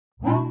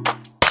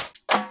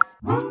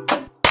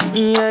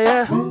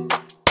Yeah,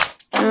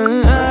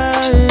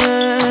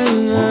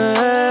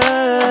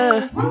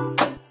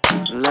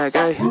 like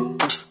I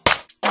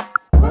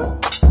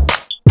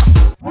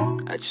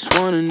just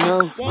wanna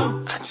know,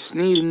 I just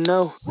need to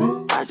know,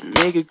 I just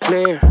make it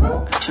clear,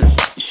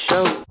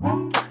 show,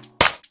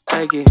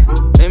 like it,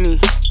 let me,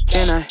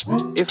 can I,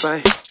 if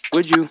I,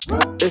 would you,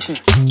 listen.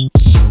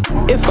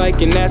 If I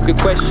can ask a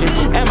question,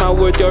 am I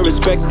worth your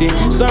respecting?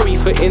 Sorry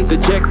for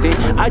interjecting,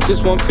 I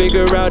just won't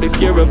figure out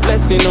if you're a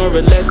blessing or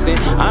a lesson.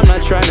 I'm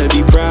not trying to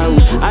be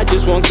proud, I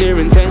just want clear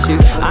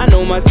intentions. I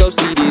know myself,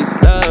 see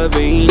this love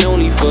ain't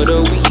only for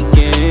the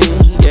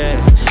weekend, yeah.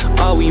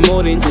 Are we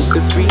more than just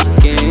a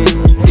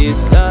freaking?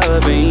 This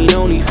love ain't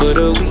only for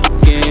the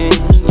weekend,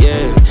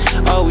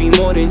 yeah. Are we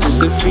more than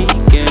just a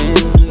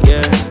freaking,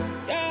 yeah.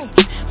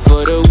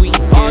 For the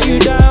weekend, are you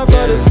down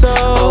for the soul?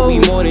 Are we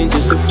more than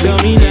just a freaking?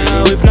 Tell me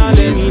now, if not,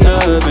 let me know.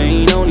 Love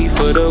ain't only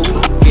for the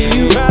weekend. Can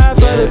you ride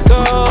for the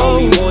gold? Are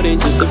we more than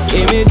just a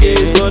freaking?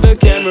 Images for the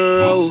camera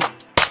roll.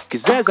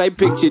 Cause as I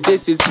picture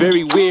this, it's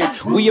very weird.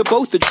 We are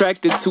both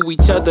attracted to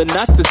each other,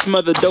 not to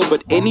smother dough,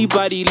 but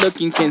anybody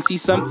looking can see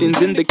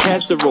something's in the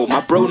casserole. My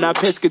bro not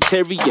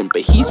pescatarian,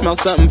 but he smells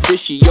something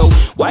fishy, yo.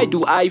 Why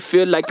do I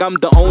feel like I'm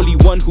the only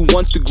one who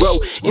wants to grow?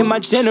 In my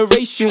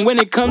generation, when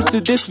it comes to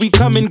this, we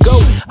come and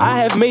go. I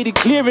have made it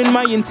clear in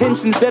my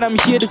intentions that I'm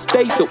here to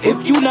stay. So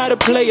if you not a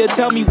player,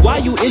 tell me why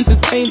you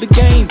entertain the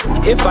game.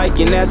 If I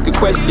can ask a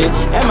question,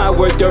 am I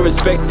worth your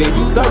respecting?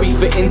 Sorry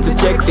for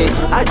interjecting,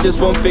 I just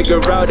won't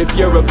figure out if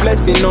you're a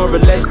blessing or a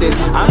lesson.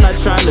 I'm not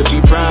trying to be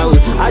proud,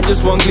 I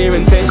just want clear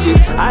intentions.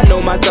 I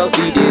know myself,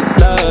 see this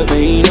love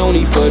ain't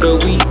only for the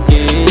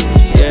weekend,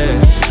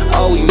 yeah.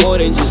 Are we more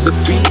than just a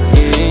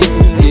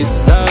freaking?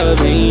 This love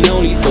ain't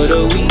only for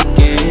the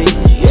weekend,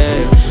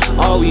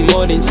 yeah. Are we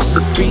more than just a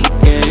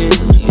freaking,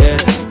 yeah.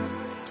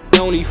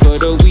 Only for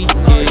the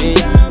weekend,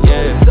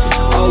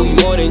 yeah. Are we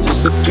more than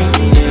just a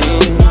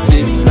freaking?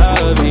 This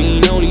love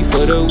ain't only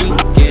for the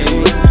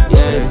weekend,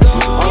 yeah.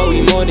 Are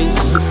we more than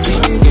just a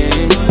freaking?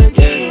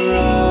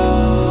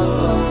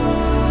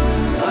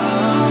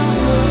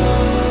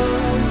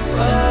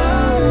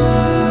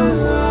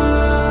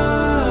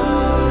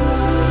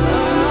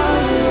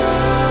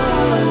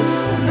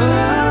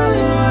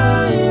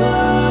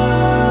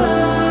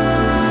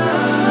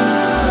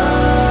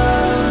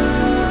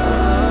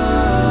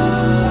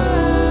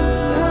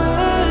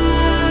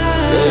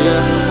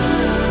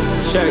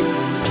 Check.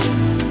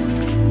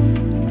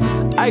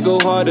 I go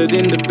harder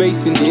than the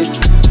bass in this.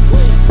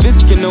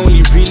 This can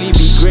only really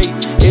be great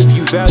if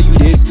you value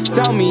this.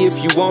 Tell me if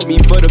you want me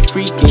for the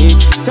freaking.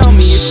 Tell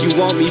me if you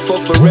want me for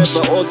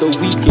forever or the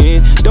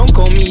weekend. Don't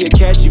call me a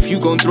catch if you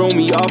gon' throw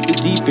me off the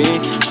deep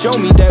end. Show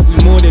me that we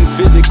more than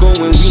physical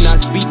when we not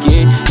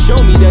speaking.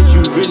 Show me that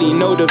you really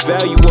know the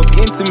value of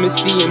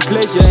intimacy and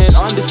pleasure, and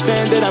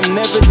understand that I'm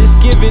never just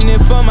giving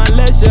it for my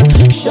leisure.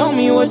 Show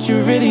me what you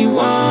really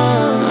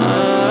want.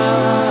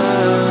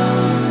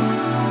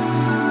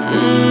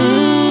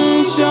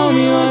 Show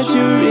me what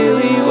you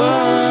really want.